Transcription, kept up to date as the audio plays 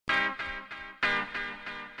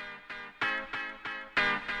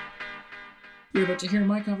You're about to hear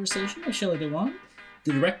my conversation with Shelly Dhawan,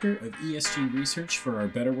 the Director of ESG Research for our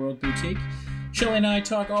Betterworld Boutique. Shelly and I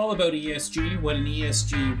talk all about ESG, what an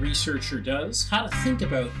ESG researcher does, how to think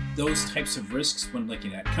about those types of risks when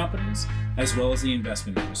looking at companies, as well as the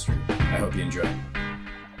investment industry. I hope you enjoy.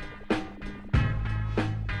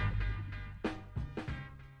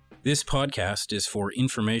 This podcast is for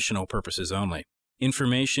informational purposes only.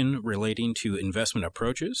 Information relating to investment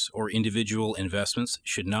approaches or individual investments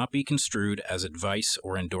should not be construed as advice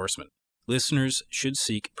or endorsement. Listeners should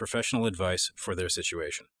seek professional advice for their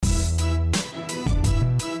situation.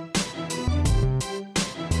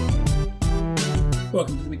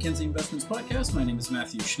 Welcome to the Mackenzie Investments Podcast. My name is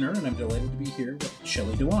Matthew Schnurr, and I'm delighted to be here with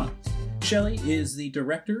Shelly Dhawan. Shelly is the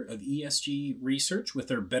Director of ESG Research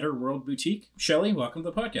with our Betterworld Boutique. Shelly, welcome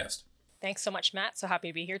to the podcast. Thanks so much, Matt. So happy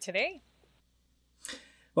to be here today.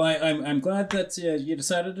 Well, I'm glad that you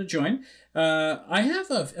decided to join. I have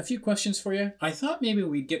a few questions for you. I thought maybe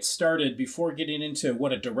we'd get started before getting into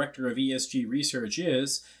what a Director of ESG Research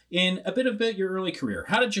is in a bit about your early career.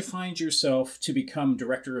 How did you find yourself to become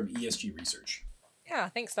Director of ESG Research? Yeah,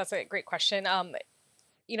 thanks. That's a great question.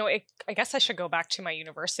 I guess I should go back to my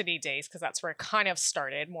university days because that's where it kind of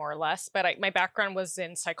started, more or less. But my background was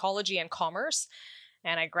in psychology and commerce.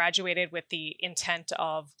 And I graduated with the intent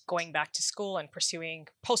of going back to school and pursuing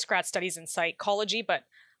postgrad studies in psychology, but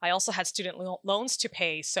I also had student loans to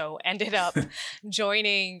pay, so ended up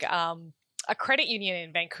joining a credit union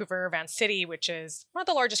in Vancouver, Van City, which is one of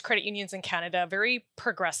the largest credit unions in Canada, very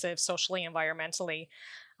progressive socially, environmentally,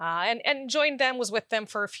 and joined them, was with them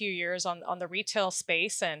for a few years on the retail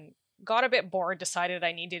space and got a bit bored, decided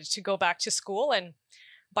I needed to go back to school. And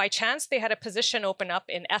by chance, they had a position open up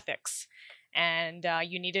in ethics. And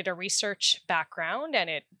you needed a research background, and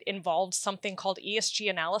it involved something called ESG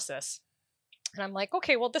analysis. And I'm like,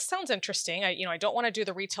 okay, well, this sounds interesting. I don't want to do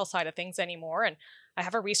the retail side of things anymore, and I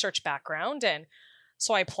have a research background. And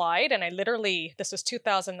so I applied, and I literally, this was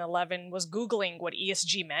 2011, was Googling what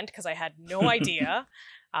ESG meant because I had no idea.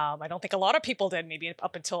 I don't think a lot of people did, maybe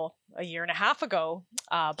up until a year and a half ago.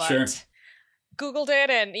 But sure. Googled it,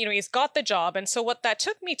 and he's got the job. And so what that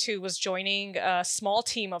took me to was joining a small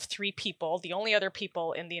team of 3 people, the only other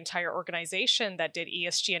people in the entire organization that did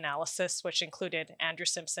ESG analysis, which included Andrew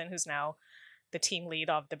Simpson, who's now the team lead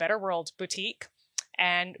of the Betterworld Boutique.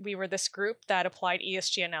 And we were this group that applied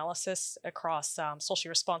ESG analysis across socially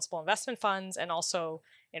responsible investment funds, and also,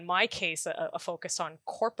 in my case, a focus on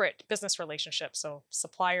corporate business relationships, so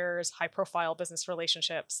suppliers, high-profile business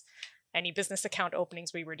relationships, any business account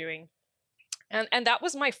openings we were doing. And that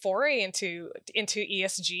was my foray into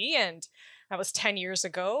ESG, and that was 10 years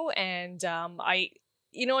ago. And I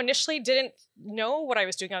initially didn't know what I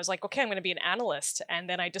was doing. I was like, okay, I'm going to be an analyst. And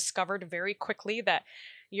then I discovered very quickly that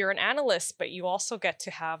you're an analyst, but you also get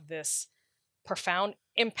to have this profound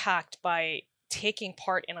impact by taking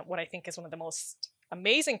part in what I think is one of the most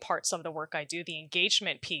amazing parts of the work I do, the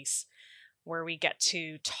engagement piece, where we get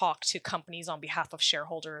to talk to companies on behalf of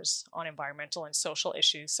shareholders on environmental and social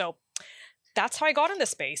issues. So that's how I got in this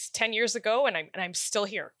space 10 years ago, and I'm still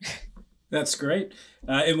here. That's great,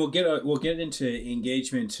 and we'll get into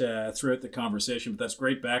engagement throughout the conversation. But that's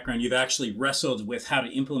great background. You've actually wrestled with how to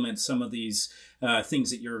implement some of these things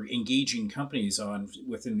that you're engaging companies on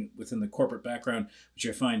within the corporate background, which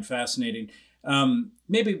I find fascinating.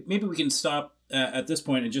 Maybe we can stop at this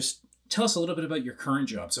point and just tell us a little bit about your current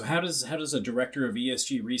job. So how does a Director of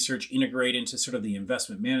ESG Research integrate into sort of the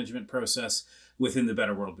investment management process within the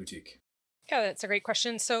Betterworld Boutique? Yeah, that's a great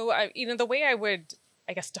question. So, the way I would,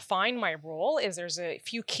 I guess, define my role is there's a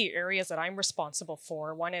few key areas that I'm responsible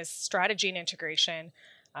for. One is strategy and integration,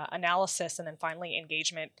 analysis, and then finally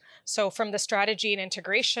engagement. So from the strategy and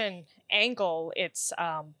integration angle, it's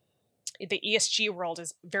the ESG world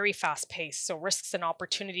is very fast paced. So risks and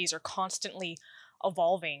opportunities are constantly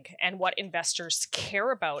evolving, and what investors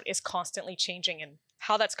care about is constantly changing, and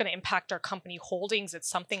how that's going to impact our company holdings. It's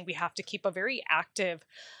something we have to keep a very active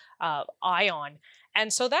eye on.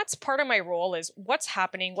 And so that's part of my role, is what's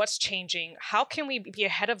happening, what's changing, how can we be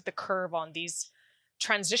ahead of the curve on these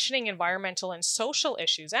transitioning environmental and social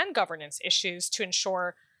issues and governance issues to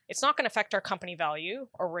ensure it's not going to affect our company value,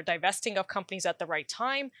 or we're divesting of companies at the right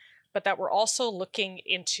time, but that we're also looking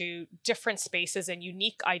into different spaces and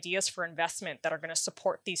unique ideas for investment that are going to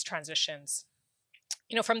support these transitions.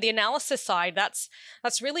 From the analysis side, that's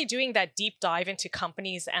really doing that deep dive into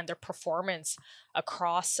companies and their performance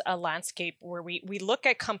across a landscape where we look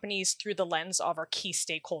at companies through the lens of our key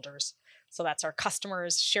stakeholders. So that's our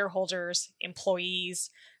customers, shareholders, employees,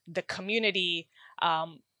 the community.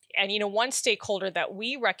 And one stakeholder that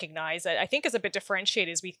we recognize that I think is a bit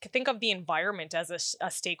differentiated is we think of the environment as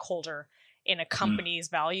a stakeholder in a company's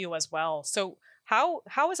value as well. So how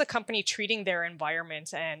is a company treating their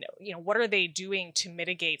environment, and what are they doing to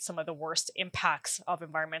mitigate some of the worst impacts of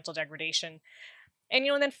environmental degradation? And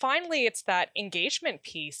and then finally, it's that engagement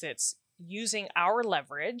piece. It's using our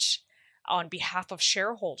leverage on behalf of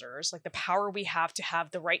shareholders, like the power we have to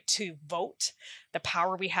have the right to vote, the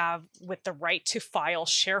power we have with the right to file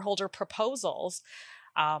shareholder proposals,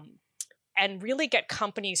 and really get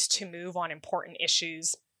companies to move on important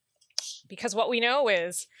issues. Because what we know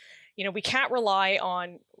is, we can't rely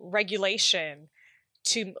on regulation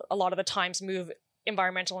to a lot of the times move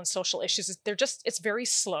environmental and social issues. It's very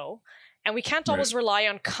slow. And we can't always rely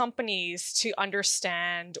on companies to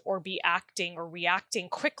understand or be acting or reacting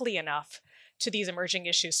quickly enough to these emerging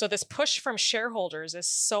issues. So this push from shareholders is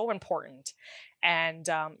so important. And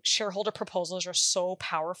shareholder proposals are so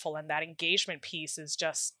powerful. And that engagement piece is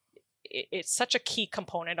just, it's such a key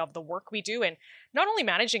component of the work we do. And not only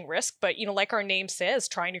managing risk, but, like our name says,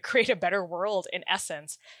 trying to create a better world in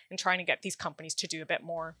essence, and trying to get these companies to do a bit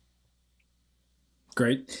more.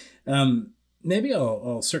 Great. Maybe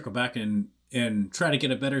I'll circle back and try to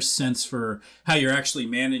get a better sense for how you're actually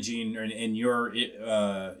managing and your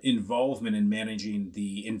involvement in managing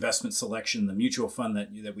the investment selection, the mutual fund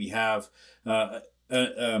that we have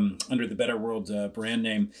under the Betterworld brand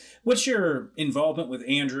name. What's your involvement with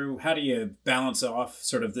Andrew? How do you balance off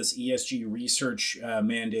sort of this ESG research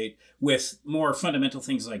mandate with more fundamental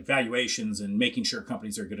things like valuations and making sure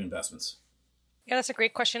companies are good investments? Yeah, that's a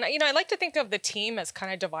great question. I like to think of the team as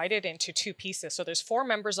kind of divided into two pieces. So there's 4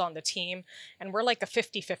 members on the team, and we're like a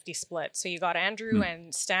 50-50 split. So you got Andrew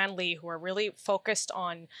and Stanley, who are really focused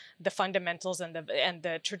on the fundamentals and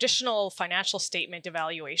the traditional financial statement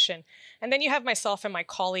evaluation. And then you have myself and my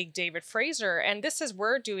colleague, David Fraser. And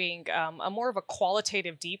we're doing a more of a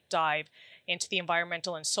qualitative deep dive into the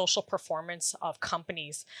environmental and social performance of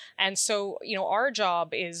companies. And so, our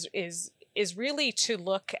job is really to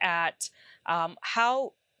look at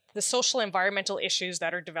how the social environmental issues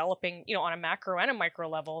that are developing, on a macro and a micro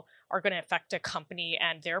level are going to affect a company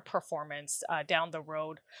and their performance down the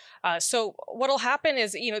road. So what'll happen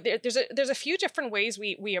is, there's a few different ways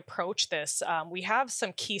we approach this. We have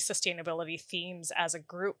some key sustainability themes as a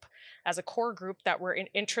group, as a core group that we're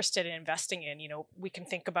interested in investing in. We can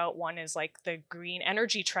think about one is like the green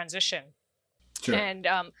energy transition. Sure. And,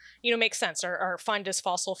 makes sense. Our fund is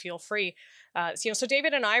fossil fuel free. So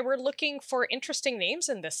David and I were looking for interesting names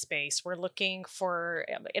in this space. We're looking for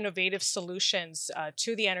innovative solutions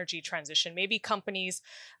to the energy transition, maybe companies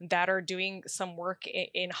that are doing some work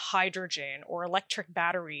in hydrogen or electric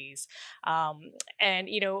batteries. And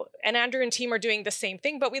Andrew and team are doing the same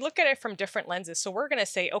thing, but we look at it from different lenses. So we're going to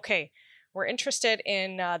say, okay, we're interested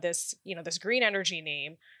in this green energy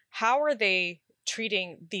name. How are they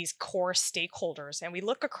treating these core stakeholders? And we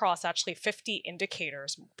look across actually 50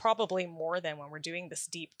 indicators, probably more than when we're doing this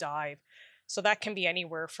deep dive. So that can be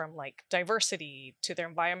anywhere from like diversity to their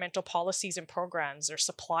environmental policies and programs, their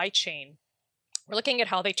supply chain. We're looking at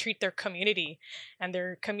how they treat their community and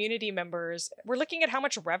their community members. We're looking at how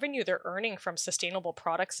much revenue they're earning from sustainable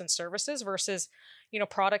products and services versus,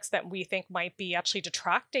 products that we think might be actually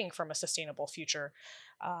detracting from a sustainable future.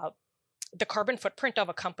 The carbon footprint of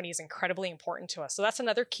a company is incredibly important to us. So that's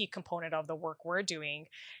another key component of the work we're doing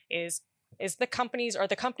are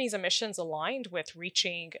the company's emissions aligned with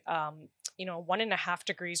reaching, 1.5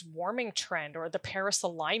 degrees warming trend or the Paris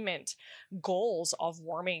alignment goals of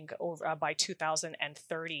warming by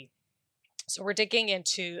 2030. So we're digging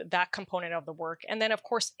into that component of the work. And then, of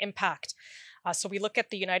course, impact. So we look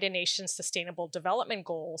at the United Nations Sustainable Development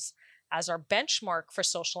Goals as our benchmark for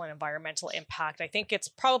social and environmental impact. I think it's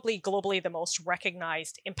probably globally the most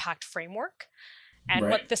recognized impact framework. And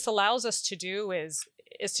what this allows us to do is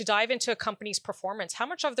to dive into a company's performance. How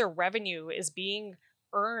much of their revenue is being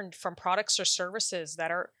earned from products or services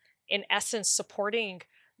that are, in essence, supporting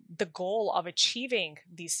the goal of achieving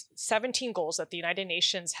these 17 goals that the United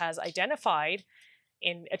Nations has identified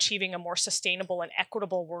in achieving a more sustainable and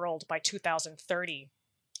equitable world by 2030.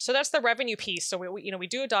 So that's the revenue piece. So we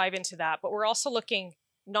do dive into that, but we're also looking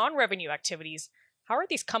non-revenue activities. How are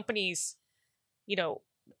these companies,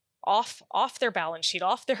 off their balance sheet,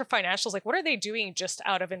 off their financials? Like, what are they doing just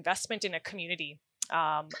out of investment in a community?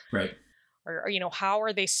 Or how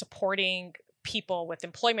are they supporting people with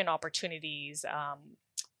employment opportunities?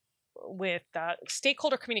 With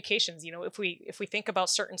stakeholder communications, if we think about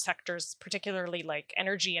certain sectors, particularly like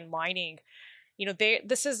energy and mining,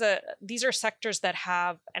 these are sectors that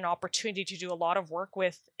have an opportunity to do a lot of work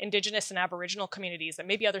with Indigenous and Aboriginal communities that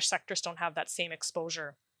maybe other sectors don't have that same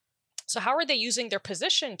exposure. So how are they using their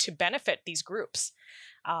position to benefit these groups?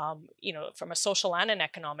 From a social and an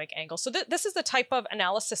economic angle. So this is the type of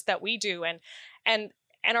analysis that we do, and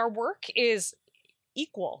our work is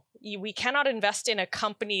equal. We cannot invest in a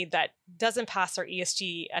company that doesn't pass our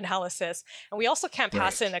ESG analysis, and we also can't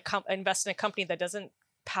invest in a company that doesn't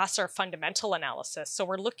pass our fundamental analysis. So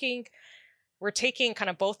we're taking kind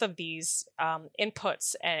of both of these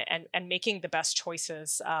inputs and making the best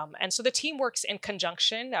choices. And so the team works in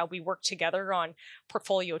conjunction. We work together on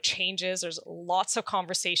portfolio changes. There's lots of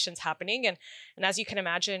conversations happening. And as you can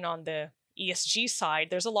imagine on the ESG side,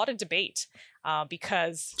 there's a lot of debate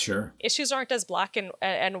because issues aren't as black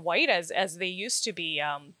and white as they used to be.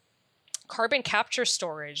 Carbon capture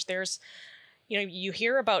storage, you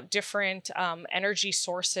hear about different energy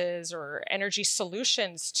sources or energy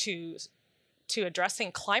solutions to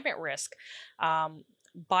addressing climate risk.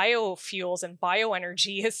 Biofuels and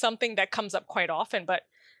bioenergy is something that comes up quite often, but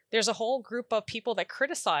there's a whole group of people that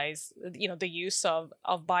criticize, the use of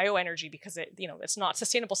bioenergy because it's not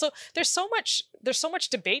sustainable. So there's so much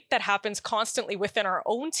debate that happens constantly within our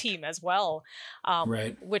own team as well,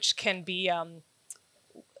 which can be,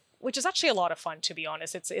 which is actually a lot of fun, to be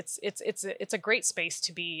honest. It's a great space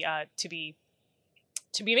to be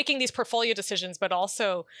making these portfolio decisions, but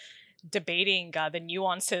also debating the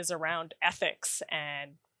nuances around ethics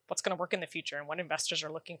and what's going to work in the future and what investors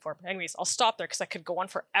are looking for. But anyways, I'll stop there because I could go on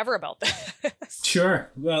forever about this. Sure.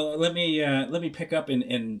 Well, let me pick up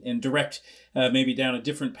and direct maybe down a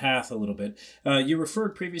different path a little bit. You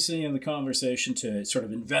referred previously in the conversation to sort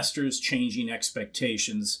of investors changing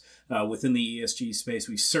expectations within the ESG space.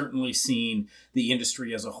 We've certainly seen the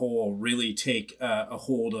industry as a whole really take a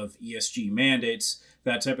hold of ESG mandates,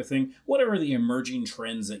 that type of thing. What are the emerging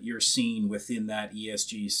trends that you're seeing within that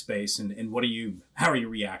ESG space, and how are you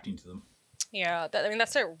reacting to them? Yeah,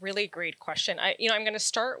 that's a really great question. I'm going to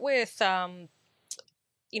start with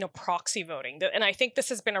proxy voting, and I think this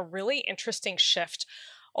has been a really interesting shift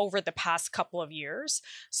over the past couple of years.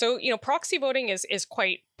 So, proxy voting is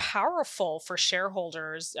quite powerful for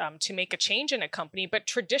shareholders to make a change in a company, but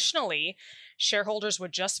traditionally, shareholders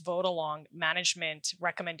would just vote along management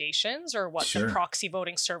recommendations or what the proxy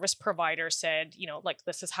voting service provider said, like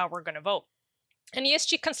this is how we're going to vote. And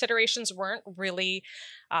ESG considerations weren't really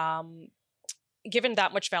given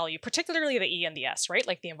that much value, particularly the E and the S, right?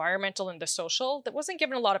 Like the environmental and the social, that wasn't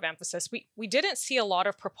given a lot of emphasis. We didn't see a lot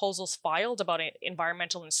of proposals filed about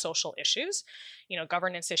environmental and social issues.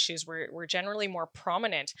 Governance issues were generally more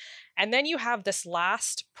prominent. And then you have this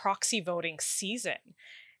last proxy voting season,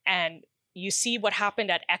 and you see what happened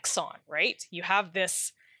at Exxon, right? You have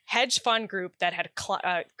this hedge fund group that had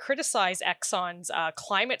criticized Exxon's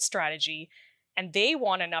climate strategy, and they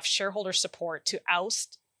want enough shareholder support to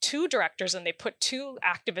oust 2 directors, and they put 2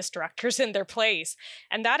 activist directors in their place.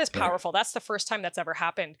 And that is powerful. That's the first time that's ever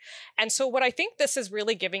happened. And so what I think this is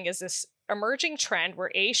really giving is this emerging trend where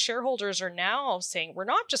shareholders are now saying, we're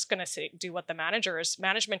not just going to do what the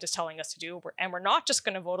management is telling us to do, and we're not just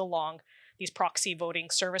going to vote along these proxy voting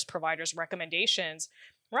service providers' recommendations.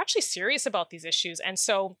 We're actually serious about these issues. And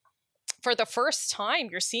so for the first time,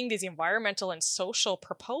 you're seeing these environmental and social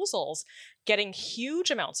proposals getting huge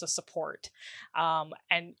amounts of support.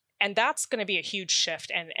 And that's going to be a huge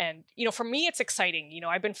shift. And for me, it's exciting.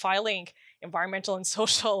 I've been filing environmental and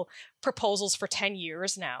social proposals for 10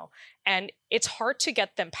 years now, and it's hard to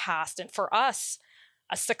get them passed. And for us,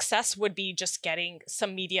 a success would be just getting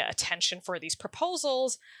some media attention for these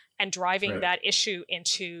proposals and driving that issue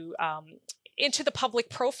into the public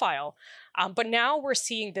profile. But now we're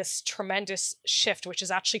seeing this tremendous shift, which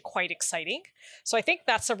is actually quite exciting. So I think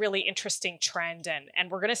that's a really interesting trend,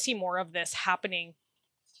 and we're going to see more of this happening.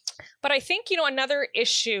 But I think, another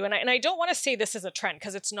issue, and I don't want to say this is a trend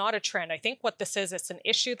because it's not a trend. I think what this is, it's an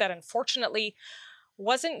issue that unfortunately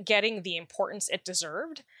wasn't getting the importance it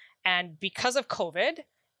deserved. And because of COVID,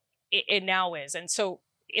 it now is. And so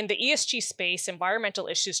in the ESG space, environmental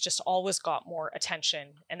issues just always got more attention.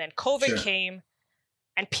 And then COVID came,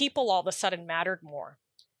 and people all of a sudden mattered more.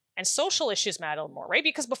 And social issues mattered more, right?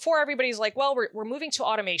 Because before, everybody's like, well, we're moving to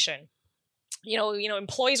automation.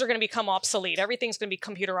 Employees are going to become obsolete. Everything's going to be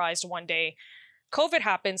computerized one day. COVID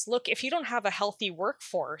happens. Look, if you don't have a healthy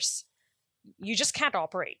workforce, you just can't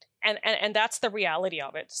operate. And that's the reality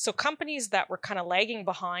of it. So companies that were kind of lagging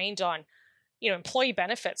behind on, employee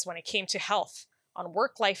benefits when it came to health, on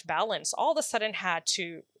work-life balance, all of a sudden had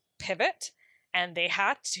to pivot. And they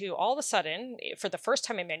had to, all of a sudden, for the first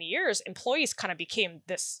time in many years, employees kind of became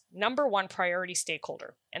this number one priority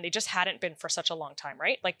stakeholder. And they just hadn't been for such a long time,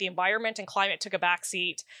 right? Like the environment and climate took a back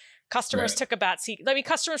seat. Customers took a back seat. I mean,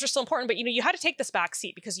 customers are still important, but you had to take this back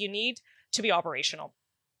seat because you need to be operational.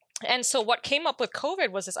 And so what came up with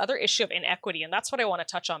COVID was this other issue of inequity. And that's what I want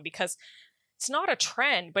to touch on, because it's not a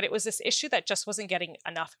trend, but it was this issue that just wasn't getting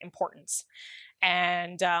enough importance.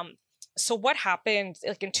 And so what happened,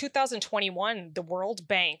 like in 2021, the World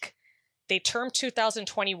Bank, they termed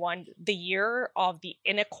 2021 the year of the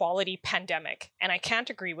inequality pandemic. And I can't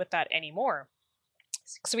agree with that anymore.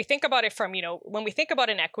 So we think about it from, when we think about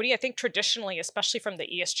inequity, I think traditionally, especially from the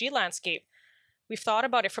ESG landscape, we've thought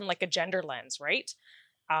about it from like a gender lens, right?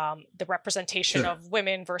 The representation of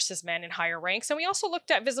women versus men in higher ranks. And we also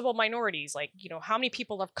looked at visible minorities, like, how many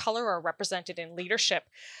people of color are represented in leadership.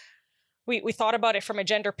 We thought about it from a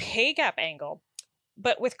gender pay gap angle.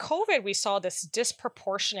 But with COVID, we saw this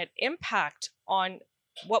disproportionate impact on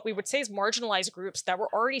what we would say is marginalized groups that were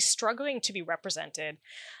already struggling to be represented.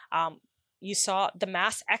 You saw the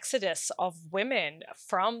mass exodus of women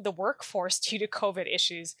from the workforce due to COVID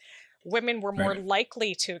issues. Women were more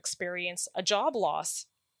likely to experience a job loss.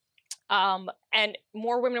 And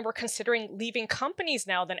more women were considering leaving companies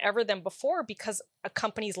now than ever than before because a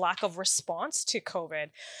company's lack of response to COVID.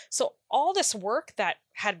 So all this work that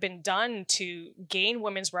had been done to gain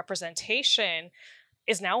women's representation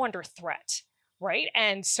is now under threat, right?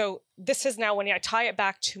 And so this is now, when I tie it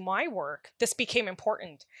back to my work, this became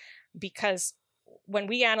important because when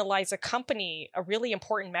we analyze a company, a really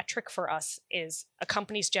important metric for us is a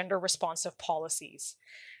company's gender responsive policies.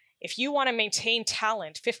 If you want to maintain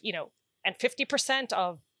talent, and 50%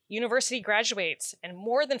 of university graduates and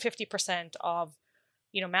more than 50% of,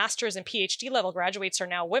 master's and PhD level graduates are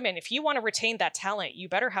now women. If you want to retain that talent, you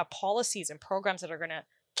better have policies and programs that are going to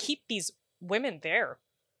keep these women there.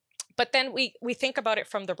 But then we think about it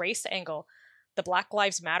from the race angle, the Black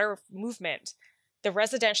Lives Matter movement, the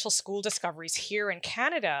residential school discoveries here in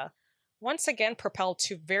Canada, once again propelled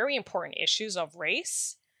to very important issues of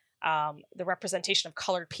race, the representation of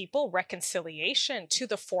colored people, reconciliation to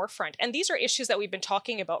the forefront. And these are issues that we've been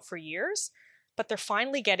talking about for years, but they're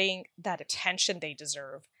finally getting that attention they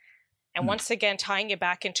deserve. And once again, tying it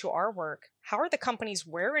back into our work, how are the companies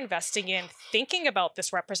we're investing in thinking about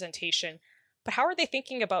this representation, but how are they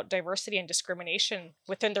thinking about diversity and discrimination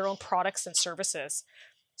within their own products and services?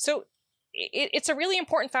 So it's a really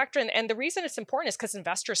important factor. And the reason it's important is because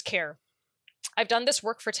investors care. I've done this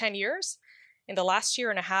work for 10 years. In the last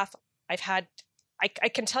year and a half, I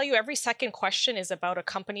can tell you every second question is about a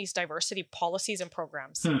company's diversity policies and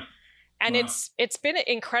programs. And wow. It's been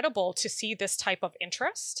incredible to see this type of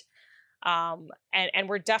interest. And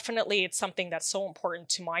we're definitely, it's something that's so important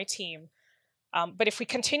to my team. But if we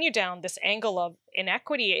continue down this angle of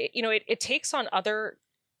inequity, it takes on other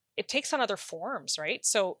forms, right?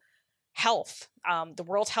 So health, the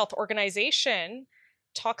World Health Organization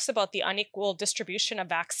talks about the unequal distribution of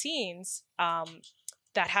vaccines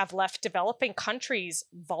that have left developing countries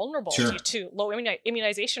vulnerable due to low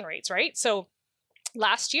immunization rates, right? So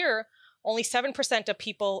last year, only 7% of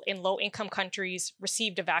people in low-income countries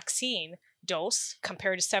received a vaccine dose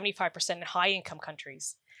compared to 75% in high-income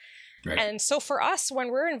countries. Right. And so for us, when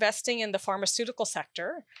we're investing in the pharmaceutical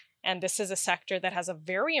sector, and this is a sector that has a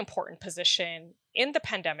very important position in the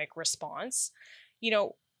pandemic response,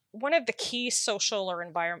 one of the key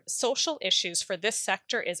social issues for this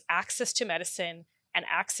sector is access to medicine and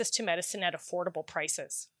access to medicine at affordable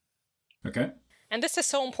prices. Okay. And this is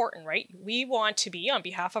so important, right? We want to be, on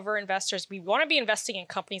behalf of our investors, we want to be investing in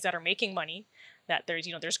companies that are making money, that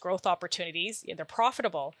there's growth opportunities, they're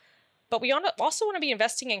profitable. But we also want to be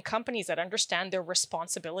investing in companies that understand their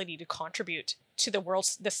responsibility to contribute to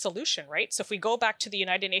the solution, right? So if we go back to the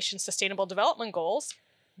United Nations Sustainable Development Goals,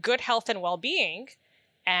 good health and well-being,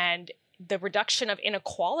 and the reduction of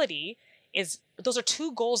inequality, those are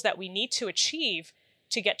two goals that we need to achieve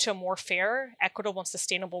to get to a more fair, equitable, and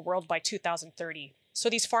sustainable world by 2030. So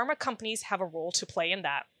these pharma companies have a role to play in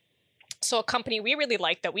that. So a company we really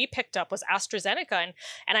liked that we picked up was AstraZeneca.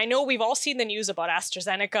 And I know we've all seen the news about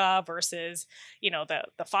AstraZeneca versus, the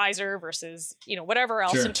Pfizer versus, whatever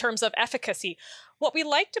else in terms of efficacy. What we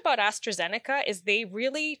liked about AstraZeneca is they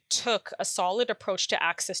really took a solid approach to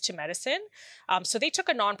access to medicine. So they took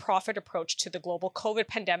a nonprofit approach to the global COVID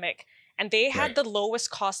pandemic, and they had the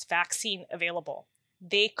lowest cost vaccine available.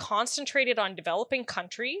 They concentrated on developing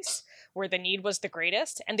countries where the need was the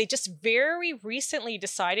greatest. And they just very recently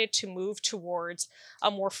decided to move towards a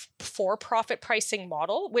more for-profit pricing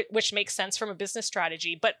model, which makes sense from a business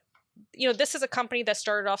strategy. But, this is a company that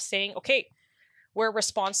started off saying, okay, we're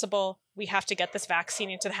responsible. We have to get this vaccine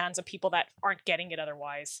into the hands of people that aren't getting it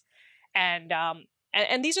otherwise. And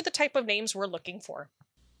these are the type of names we're looking for.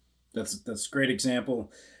 That's a great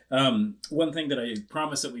example. One thing that I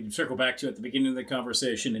promised that we'd circle back to at the beginning of the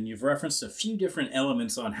conversation, and you've referenced a few different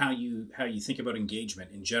elements on how you think about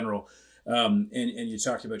engagement in general. And you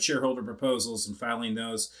talked about shareholder proposals and filing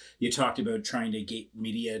those. You talked about trying to get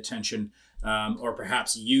media attention, or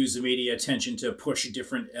perhaps use the media attention to push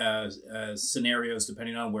different scenarios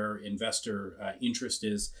depending on where investor interest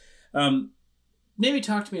is. Maybe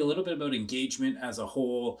talk to me a little bit about engagement as a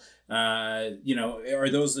whole. Are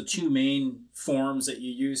those the two main forms that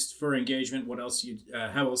you used for engagement? What else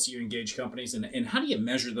how else do you engage companies, and how do you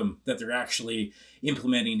measure them that they're actually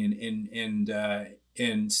implementing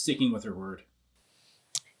and sticking with their word?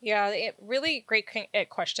 Yeah, really great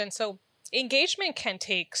question. So engagement can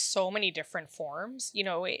take so many different forms.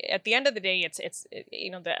 At the end of the day, it's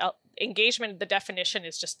the engagement. The definition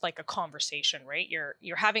is just like a conversation, right?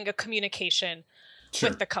 You're having a communication Sure.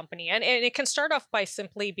 with the company, and it can start off by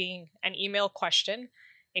simply being an email question.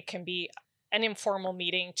 It can be an informal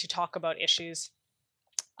meeting to talk about issues.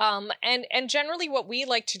 And generally, what we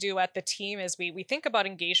like to do at the team is we think about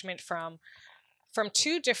engagement from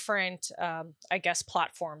two different,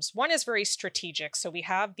 platforms. One is very strategic. So we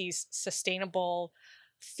have these sustainable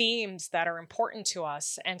themes that are important to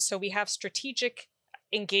us. And so we have strategic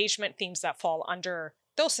engagement themes that fall under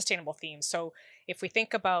those sustainable themes. So if we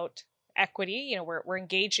think about equity, we're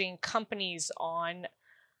engaging companies on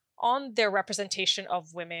their representation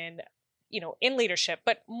of women, in leadership.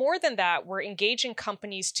 But more than that, we're engaging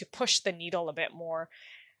companies to push the needle a bit more.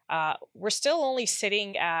 We're still only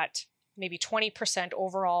sitting at maybe 20%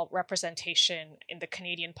 overall representation in the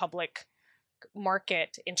Canadian public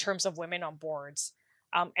market in terms of women on boards.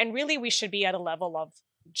 And really, we should be at a level of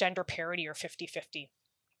gender parity or 50-50.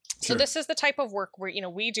 So this is the type of work where,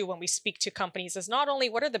 we do when we speak to companies, is not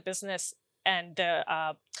only what are the business and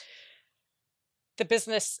the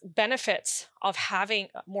business benefits of having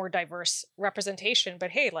more diverse representation,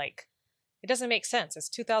 but hey, it doesn't make sense. It's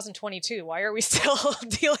 2022. Why are we still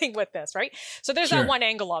dealing with this, right? So there's that one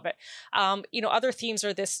angle of it. Other themes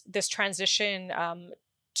are this transition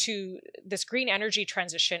to this green energy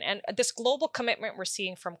transition, and this global commitment we're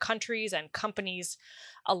seeing from countries and companies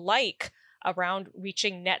alike around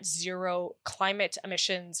reaching net zero carbon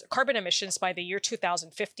emissions by the year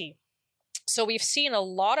 2050. So we've seen a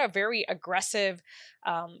lot of very aggressive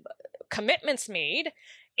commitments made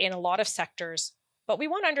in a lot of sectors. But we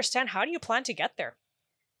want to understand, how do you plan to get there?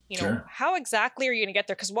 How exactly are you going to get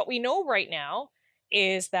there? Because what we know right now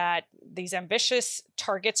is that these ambitious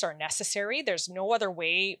targets are necessary. There's no other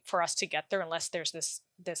way for us to get there unless there's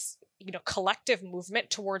this collective movement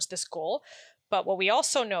towards this goal. But what we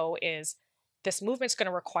also know is this movement's going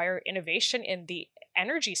to require innovation in the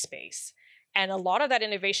energy space. And a lot of that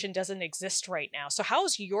innovation doesn't exist right now. So how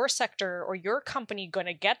is your sector or your company going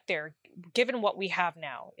to get there, given what we have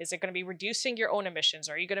now? Is it going to be reducing your own emissions?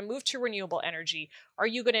 Are you going to move to renewable energy? Are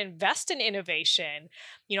you going to invest in innovation?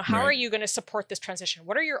 How are you going to support this transition?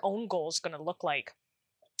 What are your own goals going to look like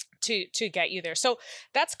to get you there? So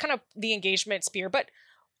that's kind of the engagement sphere. But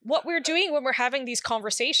what we're doing when we're having these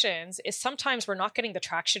conversations is sometimes we're not getting the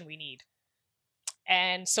traction we need.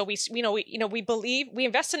 And so we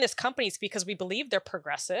invest in these companies because we believe they're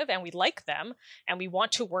progressive and we like them and we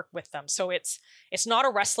want to work with them. So it's not a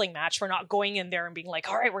wrestling match. We're not going in there and being like,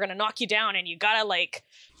 all right, we're going to knock you down and you got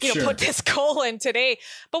to put this goal in today.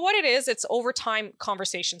 But what it is, it's over time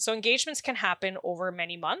conversation. So engagements can happen over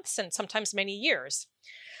many months and sometimes many years.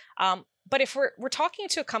 But if we're talking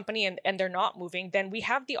to a company and they're not moving, then we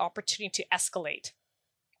have the opportunity to escalate.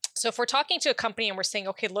 So if we're talking to a company and we're saying,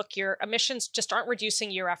 okay, look, your emissions just aren't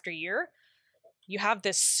reducing year after year. You have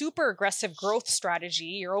this super aggressive growth strategy.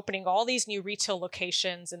 You're opening all these new retail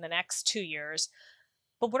locations in the next 2 years.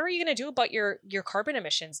 But what are you going to do about your carbon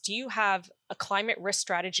emissions? Do you have a climate risk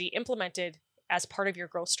strategy implemented as part of your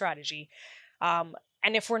growth strategy? And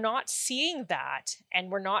if we're not seeing that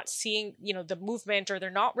and we're not seeing, the movement, or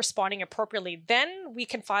they're not responding appropriately, then we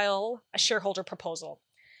can file a shareholder proposal.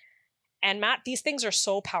 And Matt, these things are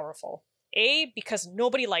so powerful. Because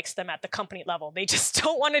nobody likes them at the company level. They just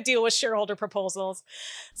don't want to deal with shareholder proposals.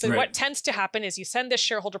 So what tends to happen is you send this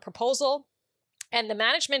shareholder proposal and the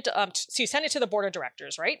management, so you send it to the board of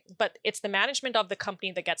directors, right? But it's the management of the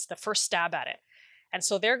company that gets the first stab at it. And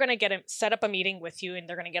so they're going to set up a meeting with you, and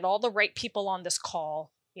they're going to get all the right people on this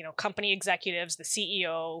call, company executives, the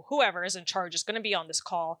CEO, whoever is in charge is going to be on this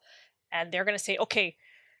call. And they're going to say, okay,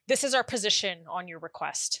 this is our position on your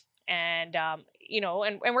request. And,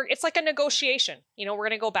 it's like a negotiation, we're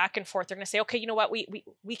going to go back and forth. They're going to say, okay, you know what,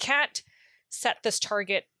 we can't set this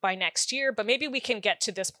target by next year, but maybe we can get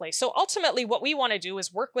to this place. So ultimately what we want to do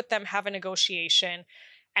is work with them, have a negotiation,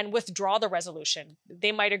 and withdraw the resolution.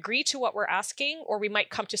 They might agree to what we're asking, or we might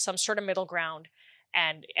come to some sort of middle ground,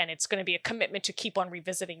 and it's going to be a commitment to keep on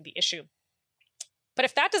revisiting the issue. But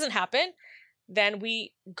if that doesn't happen, then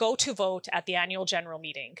we go to vote at the annual general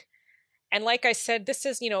meeting. And like I said, this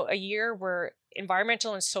is, a year where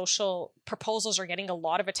environmental and social proposals are getting a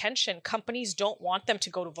lot of attention. Companies don't want them to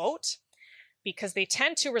go to vote because they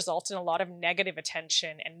tend to result in a lot of negative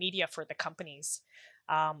attention and media for the companies.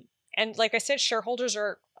 And like I said, shareholders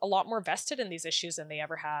are a lot more vested in these issues than they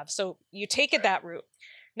ever have. So you take it that route.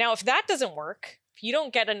 Now, if that doesn't work, if you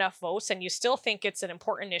don't get enough votes and you still think it's an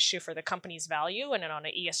important issue for the company's value and on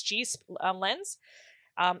an ESG lens,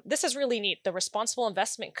 this is really neat. The responsible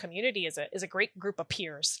investment community is a great group of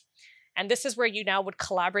peers. And this is where you now would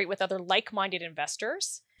collaborate with other like-minded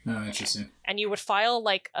investors. Oh, interesting. And you would file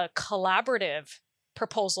like a collaborative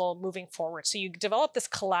proposal moving forward. So you develop this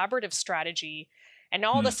collaborative strategy. And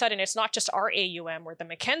all of a sudden, it's not just our AUM or the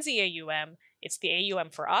Mackenzie AUM, it's the AUM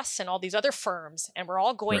for us and all these other firms. And we're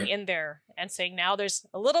all going in there and saying, now there's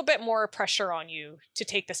a little bit more pressure on you to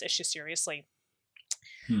take this issue seriously.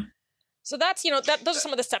 So that's, those are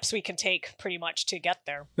some of the steps we can take pretty much to get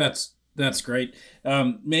there. That's great.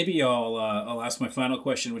 Maybe I'll ask my final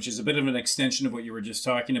question, which is a bit of an extension of what you were just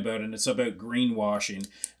talking about, and it's about greenwashing.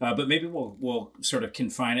 But maybe we'll sort of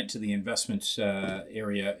confine it to the investment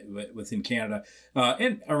area within Canada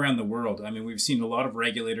and around the world. I mean, we've seen a lot of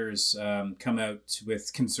regulators come out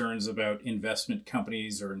with concerns about investment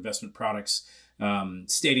companies or investment products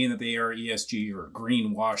stating that they are ESG or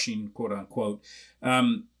greenwashing, quote unquote.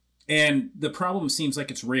 And the problem seems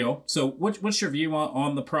like it's real. So what's your view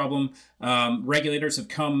on the problem? Regulators have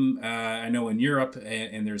come, I know, in Europe,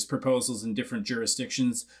 and there's proposals in different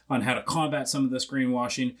jurisdictions on how to combat some of this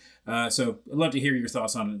greenwashing. So I'd love to hear your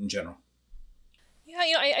thoughts on it in general. Yeah,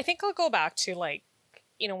 I think I'll go back to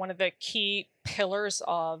one of the key pillars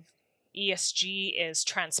of ESG is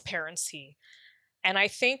transparency. And I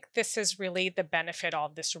think this is really the benefit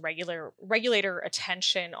of this regulator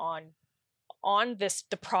attention on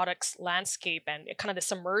the product's landscape and kind of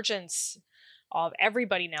this emergence of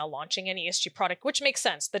everybody now launching an ESG product, which makes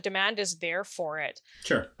sense. The demand is there for it.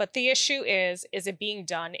 Sure. But the issue is it being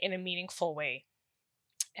done in a meaningful way?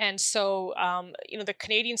 And so, the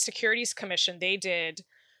Canadian Securities Commission, they did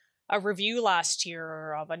a review last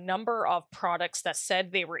year of a number of products that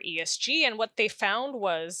said they were ESG. And what they found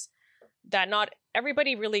was that not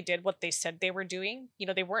everybody really did what they said they were doing.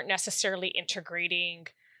 They weren't necessarily integrating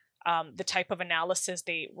the type of analysis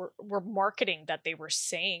they were marketing that they were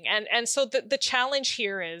saying. And so the challenge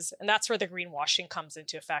here is, and that's where the greenwashing comes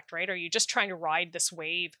into effect, right? Are you just trying to ride this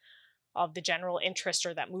wave of the general interest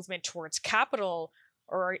or that movement towards capital,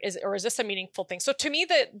 or is this a meaningful thing? So to me,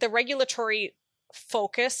 the regulatory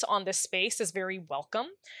focus on this space is very welcome.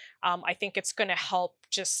 I think it's going to help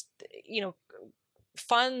just,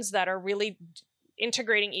 funds that are really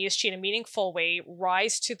integrating ESG in a meaningful way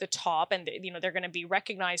rise to the top, and they're going to be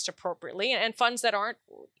recognized appropriately, and funds that aren't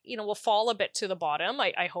will fall a bit to the bottom,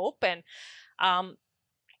 I hope. And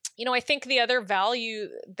I think the other value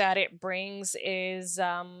that it brings is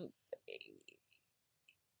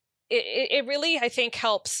it really, I think,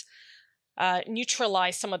 helps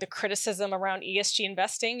neutralize some of the criticism around ESG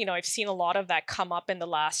investing. I've seen a lot of that come up in the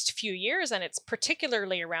last few years, and it's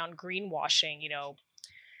particularly around greenwashing.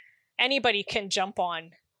 Anybody can jump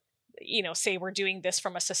on, say we're doing this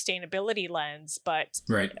from a sustainability lens, but,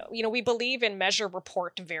 right. We believe in measure,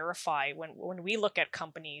 report, verify. When we look at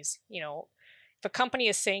companies, if a company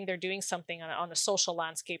is saying they're doing something on a social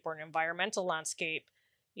landscape or an environmental landscape,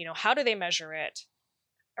 how do they measure it?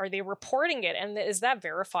 Are they reporting it? And is that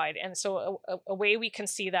verified? And so a way we can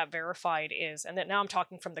see that verified is, and that now I'm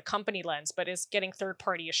talking from the company lens, but is getting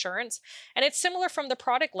third-party assurance. And it's similar from the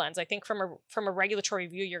product lens. I think from a regulatory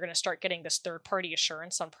view, you're going to start getting this third-party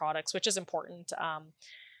assurance on products, which is important.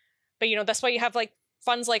 But that's why you have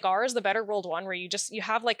funds like ours, the Betterworld one, where you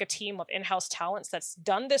have a team of in-house talents that's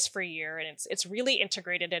done this for a year, and it's really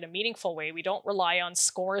integrated in a meaningful way. We don't rely on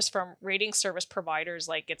scores from rating service providers.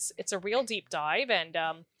 It's a real deep dive, and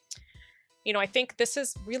I think this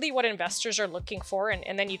is really what investors are looking for,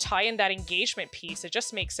 and then you tie in that engagement piece. It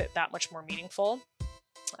just makes it that much more meaningful.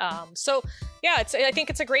 So yeah, I think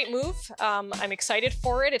it's a great move. I'm excited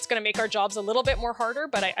for it. It's going to make our jobs a little bit more harder,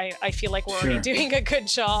 but I feel like we're already doing a good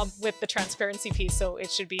job with the transparency piece. So it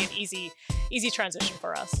should be an easy transition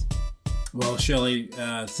for us. Well, Shelly,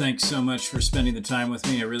 thanks so much for spending the time with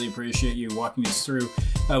me. I really appreciate you walking us through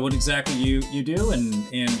what exactly you do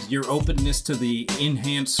and your openness to the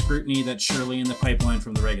enhanced scrutiny that's surely in the pipeline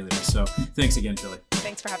from the regulators. So thanks again, Shelly.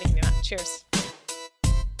 Thanks for having me, Matt. Cheers.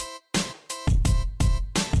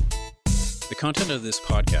 The content of this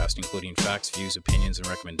podcast, including facts, views, opinions, and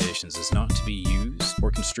recommendations, is not to be used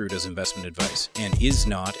or construed as investment advice and is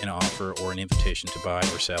not an offer or an invitation to buy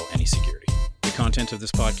or sell any security. The content of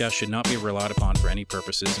this podcast should not be relied upon for any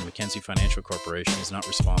purposes, and Mackenzie Financial Corporation is not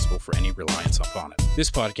responsible for any reliance upon it.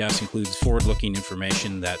 This podcast includes forward-looking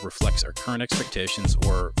information that reflects our current expectations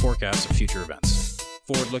or forecasts of future events.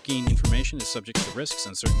 Forward-looking information is subject to risks,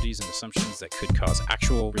 uncertainties, and assumptions that could cause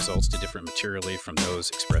actual results to differ materially from those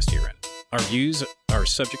expressed herein. Our views are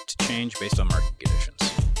subject to change based on market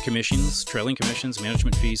conditions. Commissions, trailing commissions,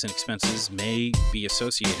 management fees, and expenses may be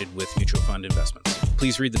associated with mutual fund investments.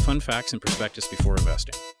 Please read the fund facts and prospectus before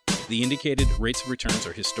investing. The indicated rates of returns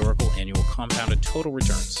are historical annual compounded total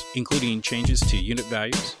returns, including changes to unit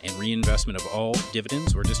values and reinvestment of all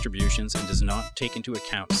dividends or distributions, and does not take into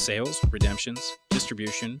account sales, redemptions,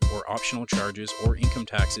 distribution, or optional charges or income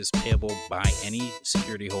taxes payable by any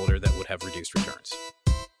security holder that would have reduced returns.